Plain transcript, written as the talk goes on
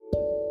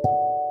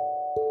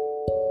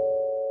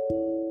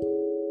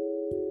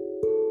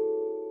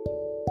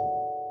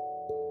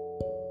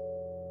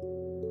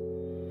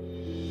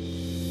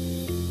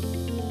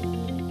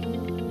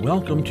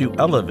Welcome to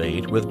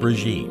Elevate with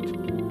Brigitte.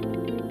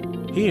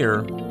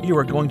 Here, you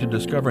are going to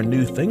discover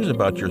new things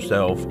about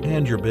yourself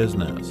and your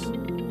business.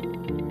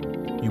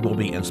 You will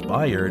be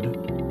inspired,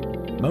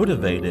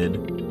 motivated,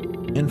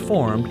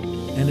 informed,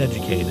 and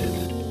educated.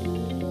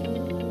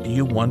 Do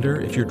you wonder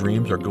if your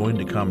dreams are going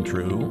to come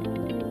true?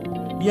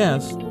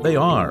 Yes, they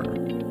are.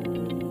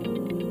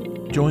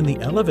 Join the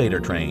elevator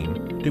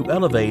train to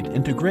elevate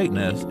into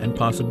greatness and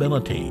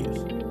possibilities.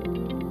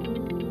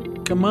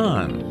 Come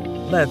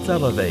on, let's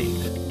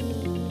elevate.